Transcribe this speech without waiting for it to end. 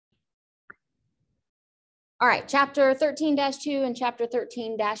All right, chapter 13-2 and chapter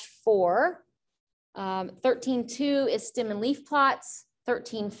 13-4. 13.2 is stem and leaf plots.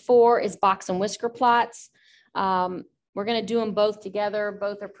 13.4 is box and whisker plots. We're going to do them both together.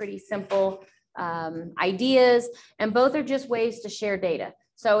 Both are pretty simple ideas, and both are just ways to share data.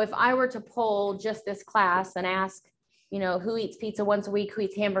 So if I were to poll just this class and ask, you know, who eats pizza once a week, who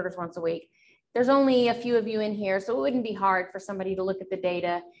eats hamburgers once a week, there's only a few of you in here, so it wouldn't be hard for somebody to look at the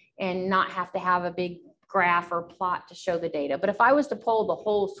data and not have to have a big graph or plot to show the data. But if I was to poll the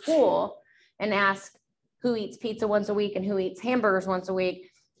whole school and ask who eats pizza once a week and who eats hamburgers once a week,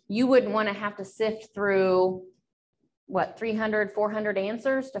 you wouldn't want to have to sift through what, 300, 400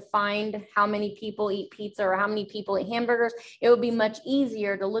 answers to find how many people eat pizza or how many people eat hamburgers. It would be much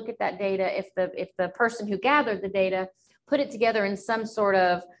easier to look at that data if the person who gathered the data put it together in some sort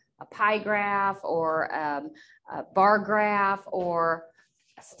of a pie graph or a bar graph or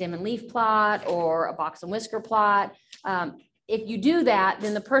a stem and leaf plot or a box and whisker plot. If you do that,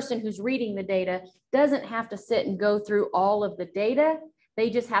 then the person who's reading the data doesn't have to sit and go through all of the data. They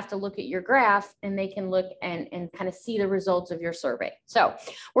just have to look at your graph and they can look and kind of see the results of your survey. So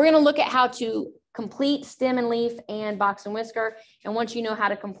we're going to look at how to complete stem and leaf and box and whisker. And once you know how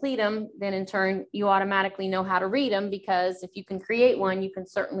to complete them, then in turn, you automatically know how to read them, because if you can create one, you can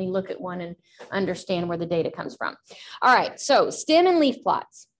certainly look at one and understand where the data comes from. All right, so stem and leaf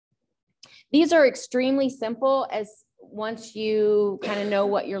plots. These are extremely simple once you kind of know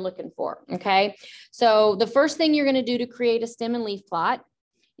what you're looking for, okay? So the first thing you're going to do to create a stem and leaf plot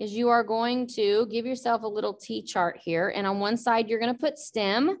is you are going to give yourself a little T-chart here. And on one side, you're going to put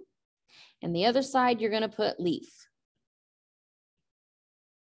stem, and the other side, you're going to put leaf.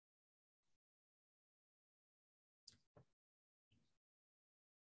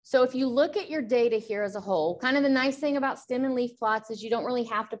 So if you look at your data here as a whole, kind of the nice thing about stem and leaf plots is you don't really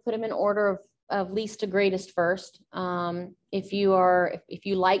have to put them in order of least to greatest first. If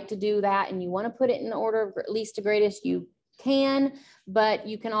you like to do that and you want to put it in order of least to greatest, you can, but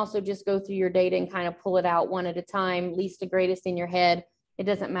you can also just go through your data and kind of pull it out one at a time, least to greatest in your head. It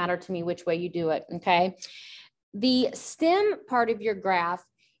doesn't matter to me which way you do it, okay? The stem part of your graph,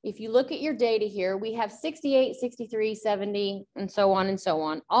 if you look at your data here, we have 68, 63, 70, and so on and so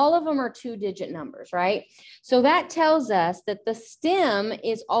on. All of them are 2-digit numbers, right? So that tells us that the stem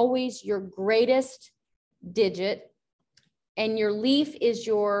is always your greatest digit and your leaf is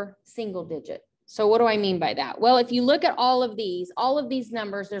your single digit. So what do I mean by that? Well, if you look at all of these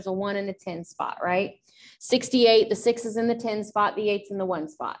numbers, there's a 1 and a 10 spot, right? 68, the 6 is in the 10 spot, the 8's in the 1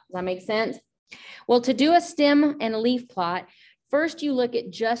 spot. Does that make sense? Well, to do a stem and a leaf plot, first you look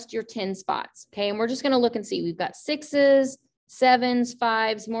at just your 10 spots, okay? And we're just gonna look and see. We've got 6s, 7s,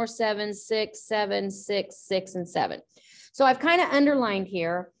 5s, more 7s, 6, 7, 6, 6, and 7. So I've kind of underlined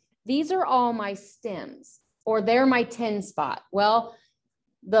here, these are all my stems, or they're my 10 spot. Well,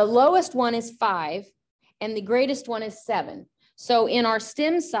 the lowest one is 5 and the greatest one is 7. So in our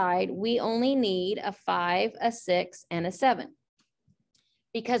stem side, we only need a 5, a 6, and a 7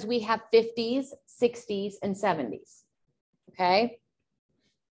 because we have 50s, 60s, and 70s, okay?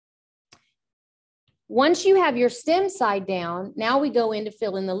 Once you have your stem side down, now we go in to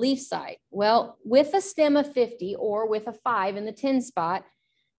fill in the leaf side. Well, with a stem of 50 or with a 5 in the 10 spot,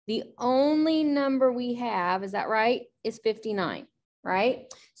 the only number we have, is that right, is 59,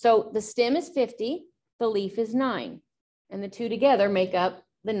 right? So the stem is 50, the leaf is 9. And the two together make up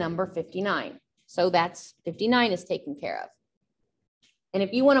the number 59. So that's 59 is taken care of. And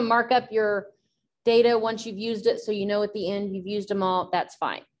if you want to mark up your data once you've used it, so you know at the end you've used them all, that's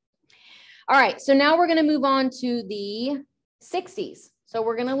fine. All right, so now we're going to move on to the 60s. So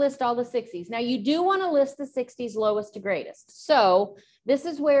we're going to list all the 60s. Now you do want to list the 60s lowest to greatest. So this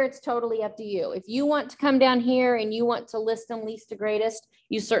is where it's totally up to you. If you want to come down here and you want to list them least to greatest,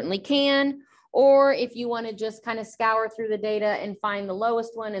 you certainly can. Or if you want to just kind of scour through the data and find the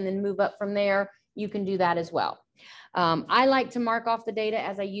lowest one and then move up from there, you can do that as well. I like to mark off the data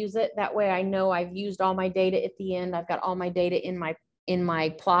as I use it. That way I know I've used all my data at the end. I've got all my data in my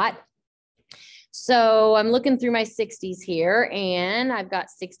plot. So I'm looking through my 60s here, and I've got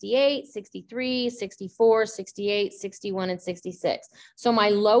 68, 63, 64, 68, 61, and 66. So my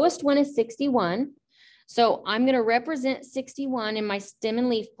lowest one is 61. So I'm going to represent 61 in my stem and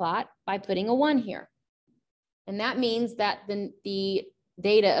leaf plot by putting a 1 here. And that means that the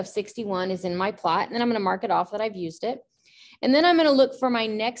data of 61 is in my plot. And then I'm going to mark it off that I've used it. And then I'm going to look for my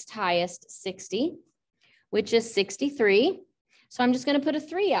next highest 60, which is 63. So I'm just going to put a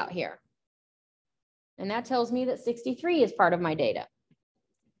 3 out here. And that tells me that 63 is part of my data.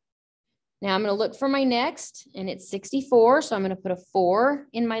 Now I'm going to look for my next, and it's 64. So I'm going to put a 4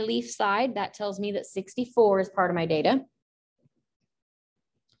 in my leaf side. That tells me that 64 is part of my data.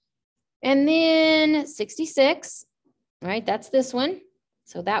 And then 66, right? That's this one.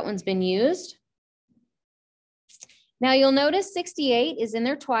 So that one's been used. Now you'll notice 68 is in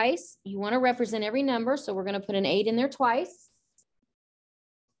there twice. You want to represent every number. So we're going to put an 8 in there twice.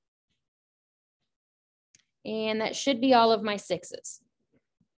 And that should be all of my 6s.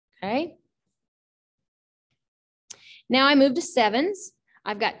 Okay. Now I move to 7s.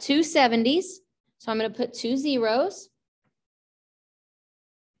 I've got 2 70s. So I'm going to put 2 zeros.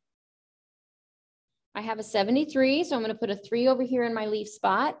 I have a 73. So I'm going to put a 3 over here in my leaf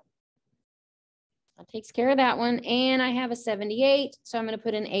spot. That takes care of that one. And I have a 78. So I'm going to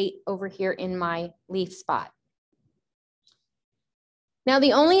put an 8 over here in my leaf spot. Now,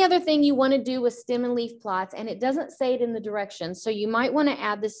 the only other thing you want to do with stem and leaf plots, and it doesn't say it in the directions, so you might want to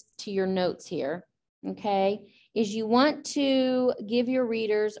add this to your notes here, okay, is you want to give your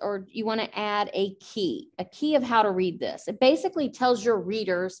readers, or you want to add a key of how to read this. It basically tells your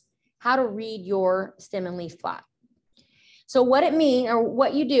readers how to read your stem and leaf plot. So what it means, or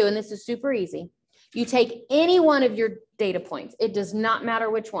what you do, and this is super easy, you take any one of your data points. It does not matter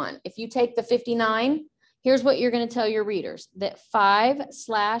which one. If you take the 59, here's what you're going to tell your readers, that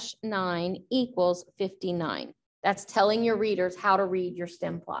 5/9 equals 59. That's telling your readers how to read your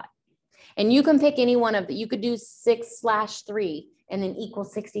stem plot. And you can pick any one of them. You could do 6/3 and then equal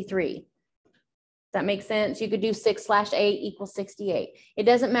 63. Does that make sense? You could do 6/8 equals 68. It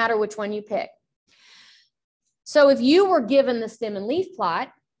doesn't matter which one you pick. So if you were given the stem and leaf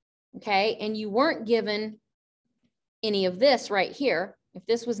plot, okay, and you weren't given any of this right here, if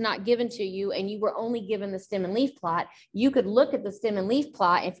this was not given to you and you were only given the stem and leaf plot, you could look at the stem and leaf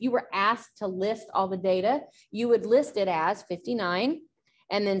plot. If you were asked to list all the data, you would list it as 59,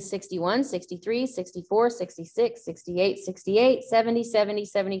 and then 61, 63, 64, 66, 68, 68, 70, 70,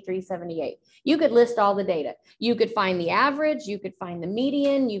 73, 78. You could list all the data. You could find the average, you could find the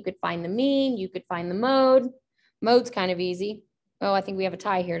median, you could find the mean, you could find the mode. Mode's kind of easy. Oh, I think we have a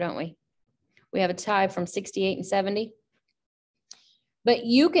tie here, don't we? We have a tie from 68 and 70. But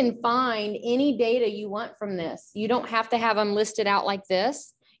you can find any data you want from this. You don't have to have them listed out like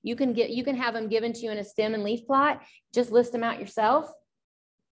this. You can have them given to you in a stem and leaf plot. Just list them out yourself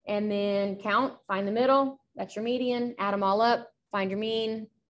and then count, find the middle. That's your median, add them all up, find your mean,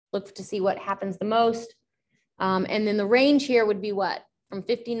 look to see what happens the most. And then the range here would be what? From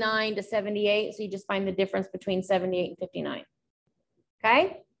 59 to 78. So you just find the difference between 78 and 59.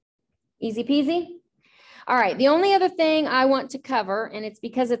 Okay, easy peasy. All right, the only other thing I want to cover, and it's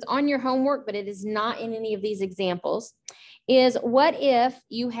because it's on your homework, but it is not in any of these examples, is what if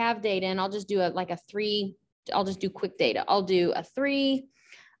you have data, and I'll just do I'll just do quick data. I'll do a 3,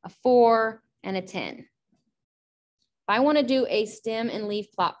 a 4, and a 10. If I want to do a stem and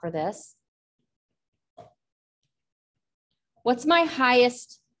leaf plot for this, what's my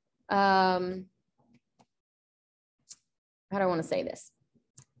highest, how do I want to say this?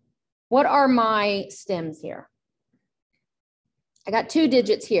 What are my stems here? I got 2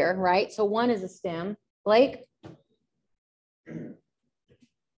 digits here, right? So 1 is a stem. Blake?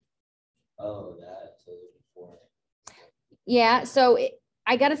 Oh, that. So 4. Yeah, so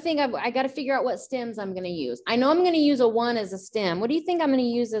I got to figure out what stems I'm going to use. I know I'm going to use a 1 as a stem. What do you think I'm going to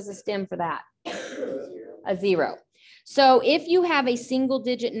use as a stem for that? A 0. So if you have a single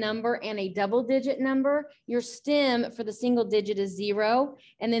digit number and a double digit number, your stem for the single digit is 0,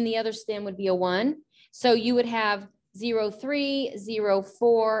 and then the other stem would be a 1. So you would have 0, 3, 0,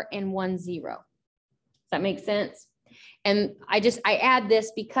 4, and 1, 0. Does that make sense? And I add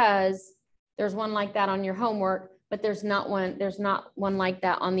this because there's one like that on your homework, but there's not one like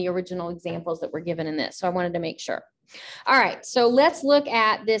that on the original examples that were given in this. So I wanted to make sure. All right, so let's look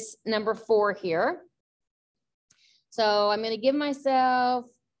at this number 4 here. So I'm going to give myself,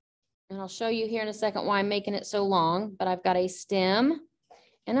 and I'll show you here in a second why I'm making it so long, but I've got a stem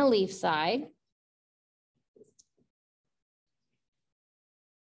and a leaf side.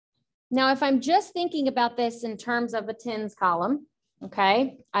 Now, if I'm just thinking about this in terms of a tens column,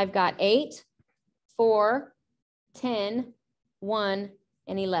 okay, I've got 8, 4, 10, 1,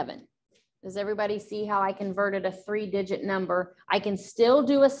 and 11. Does everybody see how I converted a 3-digit number? I can still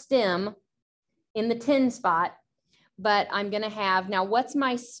do a stem in the 10 spot, but I'm going to have, now what's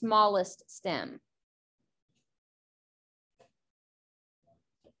my smallest stem?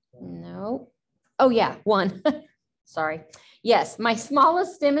 No. Oh yeah, 1. Sorry. Yes, my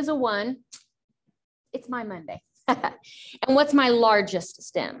smallest stem is a 1. It's my Monday. And what's my largest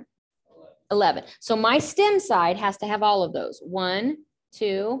stem? 11. So my stem side has to have all of those. 1,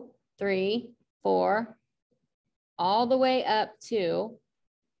 2, 3, 4, all the way up to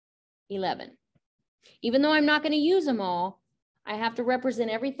 11. Even though I'm not going to use them all, I have to represent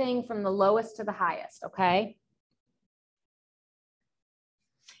everything from the lowest to the highest, okay?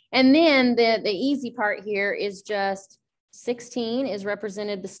 And then the easy part here is just 16 is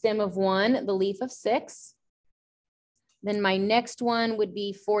represented the stem of 1, the leaf of 6. Then my next one would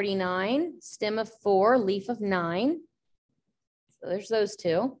be 49, stem of 4, leaf of 9. So there's those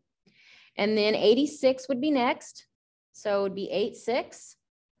two. And then 86 would be next. So it would be 8, 6.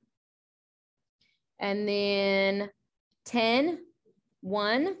 And then 10,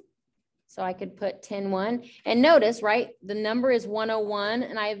 1. So I could put 10, 1. And notice, right, the number is 101,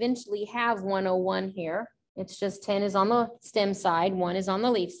 and I eventually have 101 here. It's just 10 is on the stem side, 1 is on the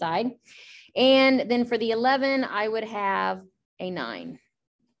leaf side. And then for the 11, I would have a 9.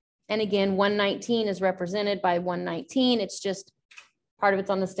 And again, 119 is represented by 119. It's just part of it's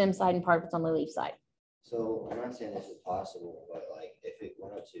on the stem side and part of it's on the leaf side. So I'm not saying this is possible, but like if it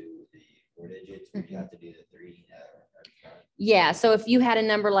went up to the 4 digits, would you have to do the 3? Yeah. So if you had a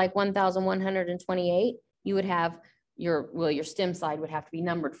number like 1,128, you would have your stem side would have to be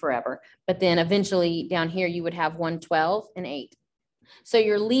numbered forever. But then eventually down here, you would have 112 and 8. So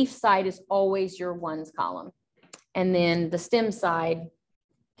your leaf side is always your ones column. And then the stem side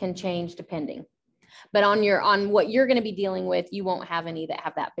can change depending. But on what you're going to be dealing with, you won't have any that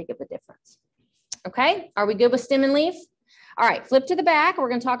have that big of a difference. Okay, are we good with stem and leaf? All right, flip to the back. We're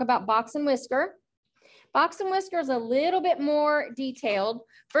going to talk about box and whisker. Box and whisker is a little bit more detailed.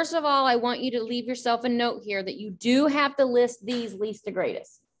 First of all, I want you to leave yourself a note here that you do have to list these least to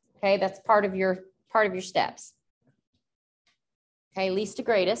greatest. Okay, that's part of your steps. Okay, least to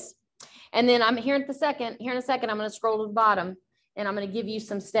greatest. And then here in a second, I'm going to scroll to the bottom and I'm going to give you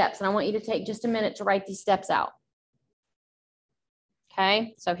some steps. And I want you to take just a minute to write these steps out.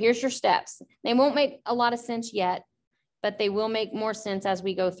 Okay, so here's your steps. They won't make a lot of sense yet, but they will make more sense as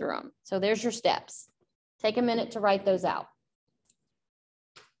we go through them. So there's your steps. Take a minute to write those out.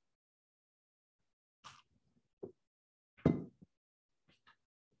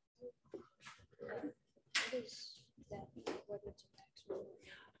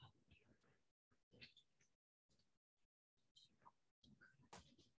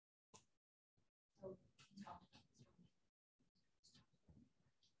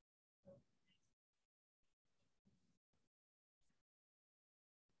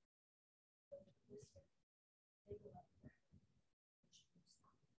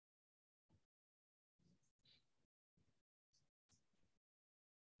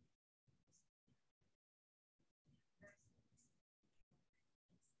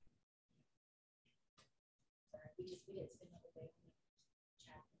 We didn't spend another day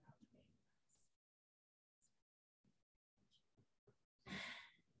chatting about it.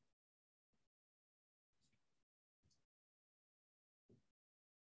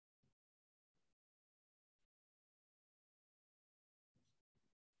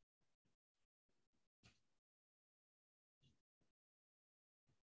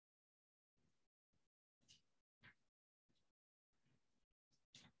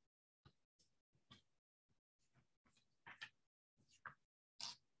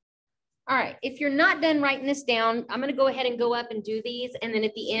 All right, if you're not done writing this down, I'm going to go ahead and go up and do these. And then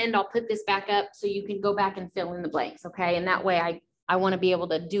at the end, I'll put this back up so you can go back and fill in the blanks. Okay. And that way I want to be able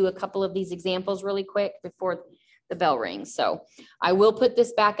to do a couple of these examples really quick before the bell rings. So I will put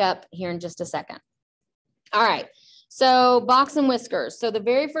this back up here in just a second. All right. So box and whiskers. So the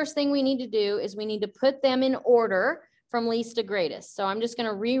very first thing we need to do is we need to put them in order from least to greatest. So I'm just going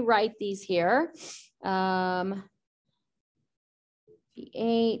to rewrite these here. 8,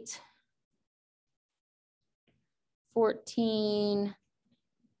 14,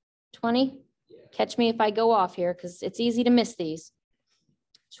 20. Catch me if I go off here because it's easy to miss these.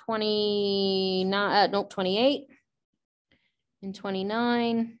 29, nope, 28 and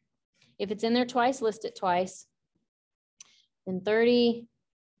 29. If it's in there twice, list it twice. And 30,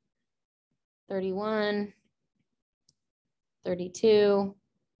 31, 32,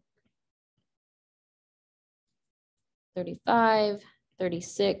 35,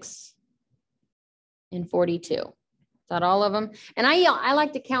 36, and 42. Is that all of them? And I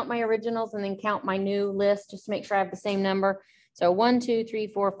like to count my originals and then count my new list just to make sure I have the same number. So 1, 2, 3,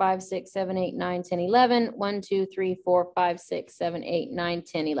 4, 5, 6, 7, 8, 9, 10, 11. 1, 2, 3, 4, 5, 6, 7, 8, 9,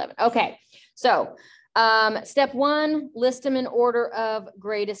 10, 11. Okay. So step 1, list them in order of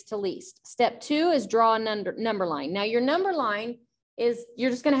greatest to least. Step 2 is draw a number line. Now your number line is,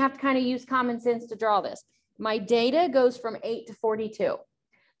 you're just going to have to kind of use common sense to draw this. My data goes from 8 to 42.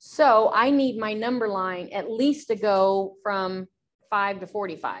 So I need my number line at least to go from 5 to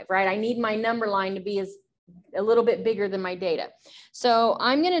 45, right? I need my number line to be a little bit bigger than my data. So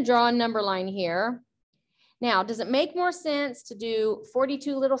I'm going to draw a number line here. Now, does it make more sense to do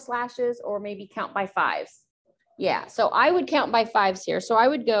 42 little slashes or maybe count by fives? Yeah, so I would count by fives here. So I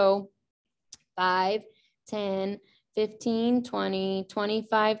would go 5, 10, 15, 20,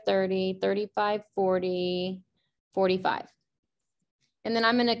 25, 30, 35, 40, 45. And then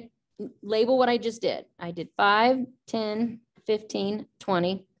I'm going to label what I just did. I did 5, 10, 15,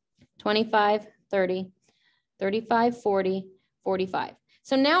 20, 25, 30, 35, 40, 45.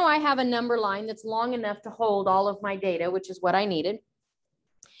 So now I have a number line that's long enough to hold all of my data, which is what I needed.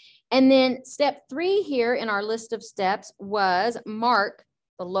 And then step 3 here in our list of steps was mark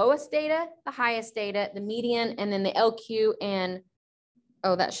the lowest data, the highest data, the median, and then the LQ and,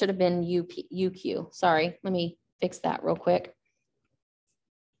 oh, that should have been UQ. Sorry, let me fix that real quick.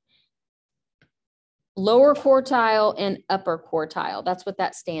 Lower quartile and upper quartile. That's what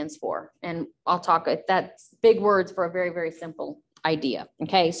that stands for. And I'll talk, that's big words for a very, very simple idea.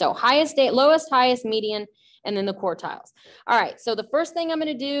 Okay, so highest data, lowest, highest, median, and then the quartiles. All right, so the first thing I'm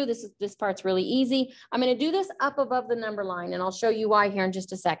going to do, this part's really easy. I'm going to do this up above the number line, and I'll show you why here in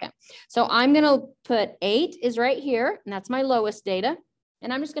just a second. So I'm going to put 8 is right here, and that's my lowest data.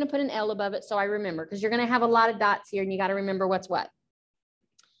 And I'm just going to put an L above it so I remember, because you're going to have a lot of dots here, and you got to remember what's what.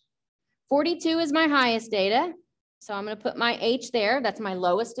 42 is my highest data, so I'm going to put my H there. That's my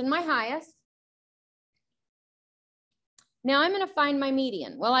lowest and my highest. Now I'm going to find my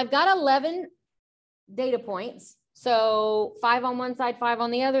median. Well, I've got 11 data points. So 5 on one side, 5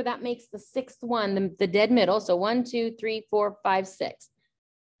 on the other. That makes the 6th one, the dead middle. So 1, 2, 3, 4, 5, 6. Is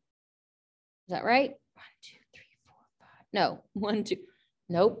that right? 1, 2, 3, 4, 5. No, 1, 2.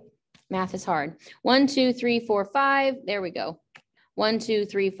 Nope. Math is hard. 1, 2, 3, 4, 5. There we go. 1, 2,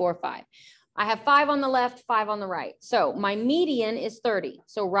 3, 4, 5. I have 5 on the left, 5 on the right. So my median is 30.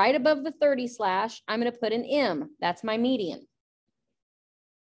 So right above the 30 slash, I'm going to put an M. That's my median.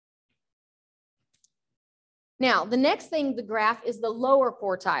 Now, the next thing, the graph is the lower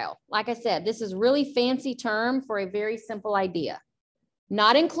quartile. Like I said, this is a really fancy term for a very simple idea.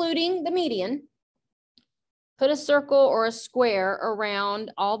 Not including the median. Put a circle or a square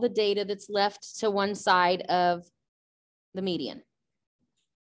around all the data that's left to one side of the median.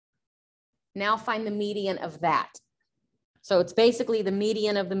 Now find the median of that. So it's basically the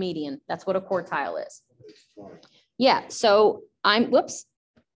median of the median. That's what a quartile is. Yeah, so whoops.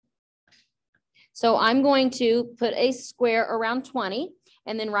 So I'm going to put a square around 20,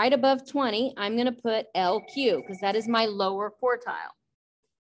 and then right above 20, I'm going to put LQ because that is my lower quartile.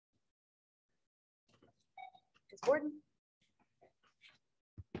 Is Gordon?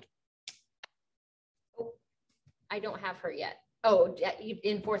 Oh, I don't have her yet. Oh,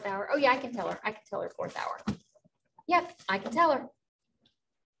 in 4th hour. Oh yeah, I can tell her. I can tell her 4th hour. Yep, I can tell her.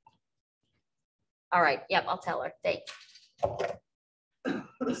 All right. Yep, I'll tell her. Thanks.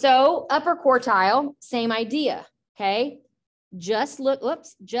 So upper quartile, same idea. Okay. Just look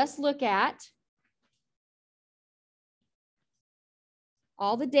at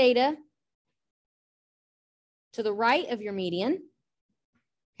all the data to the right of your median.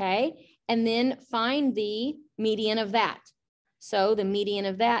 Okay. And then find the median of that. So the median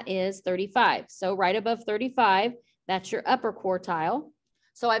of that is 35. So right above 35, that's your upper quartile.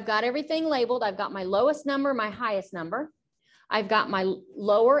 So I've got everything labeled. I've got my lowest number, my highest number. I've got my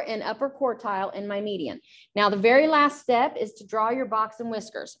lower and upper quartile and my median. Now, the very last step is to draw your box and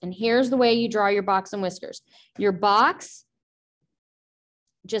whiskers. And here's the way you draw your box and whiskers. Your box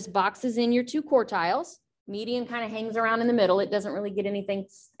just boxes in your 2 quartiles. Median kind of hangs around in the middle. It doesn't really get anything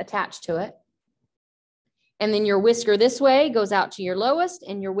attached to it. And then your whisker this way goes out to your lowest,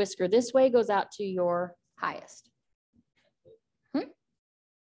 and your whisker this way goes out to your highest. I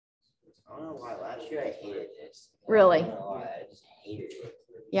don't know why last year I hated this. Really? I don't know why, I just hated it.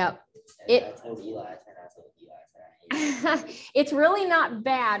 Yep. I told Eli, It's really not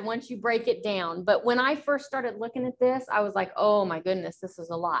bad once you break it down. But when I first started looking at this, I was like, oh my goodness, this is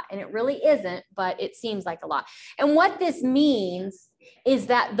a lot. And it really isn't, but it seems like a lot. And what this means is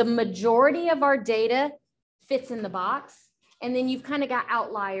that the majority of our data fits in the box. And then you've kind of got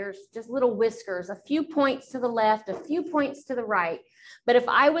outliers, just little whiskers, a few points to the left, a few points to the right. But if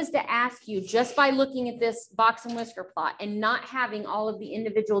I was to ask you just by looking at this box and whisker plot and not having all of the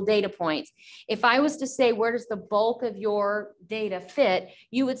individual data points, if I was to say, where does the bulk of your data fit?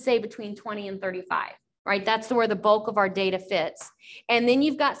 You would say between 20 and 35, right? That's where the bulk of our data fits. And then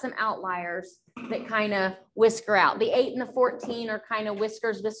you've got some outliers that kind of whisker out. The 8 and the 14 are kind of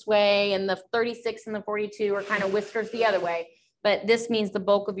whiskers this way, and the 36 and the 42 are kind of whiskers the other way. But this means the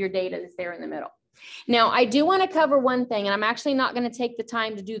bulk of your data is there in the middle. Now, I do want to cover one thing, and I'm actually not going to take the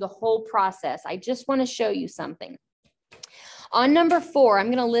time to do the whole process. I just want to show you something. On number 4, I'm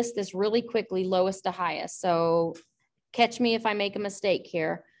going to list this really quickly, lowest to highest. So catch me if I make a mistake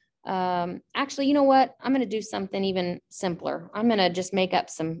here. Actually, you know what? I'm going to do something even simpler. I'm going to just make up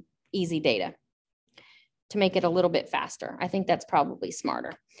some easy data to make it a little bit faster. I think that's probably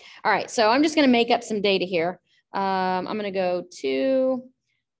smarter. All right, so I'm just going to make up some data here. I'm going to go 2,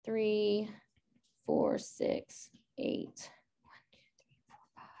 3, 4, 6, 8. 1, 2, 3, 4,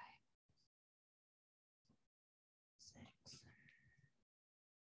 5,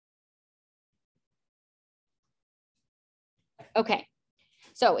 6. Okay,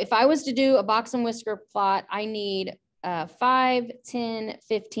 so if I was to do a box and whisker plot, I need 5, 10,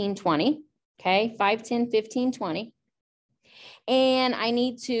 15, 20. Okay, 5, 10, 15, 20. And I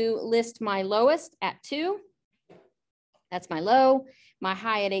need to list my lowest at 2. That's my low. My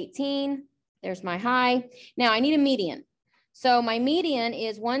high at 18. There's my high. Now I need a median. So my median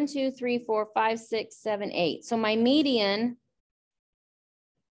is 1, 2, 3, 4, 5, 6, 7, 8. So my median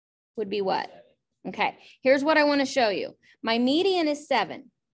would be what? Okay, here's what I want to show you. My median is 7.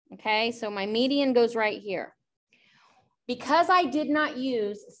 Okay, so my median goes right here. Because I did not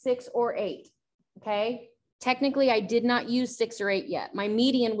use 6 or 8, okay? Technically, I did not use 6 or 8 yet. My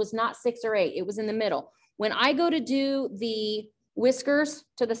median was not 6 or 8. It was in the middle. When I go to do the whiskers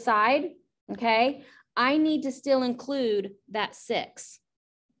to the side, okay, I need to still include that 6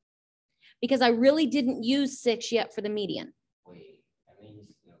 because I really didn't use 6 yet for the median. Wait, that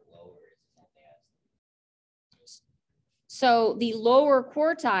means the lower is something else. So the lower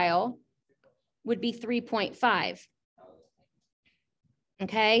quartile would be 3.5.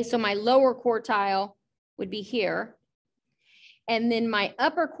 Okay, so my lower quartile would be here. And then my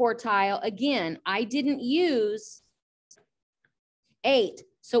upper quartile, again, I didn't use 8.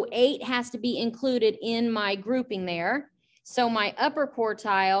 So 8 has to be included in my grouping there. So my upper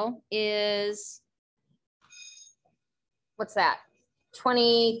quartile is, what's that?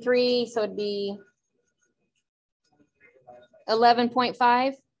 23, so it'd be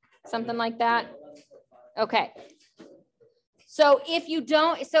 11.5, something like that. Okay. So if you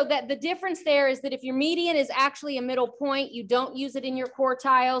don't, so that the difference there is that if your median is actually a middle point, you don't use it in your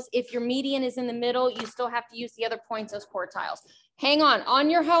quartiles. If your median is in the middle, you still have to use the other points as quartiles. Hang on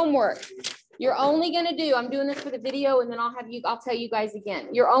your homework, you're only going to do, I'm doing this for the video and then I'll tell you guys again.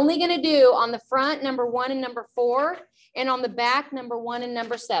 You're only going to do on the front, number 1 and number 4, and on the back, number 1 and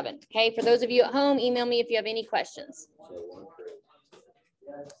number 7. Okay. For those of you at home, email me if you have any questions.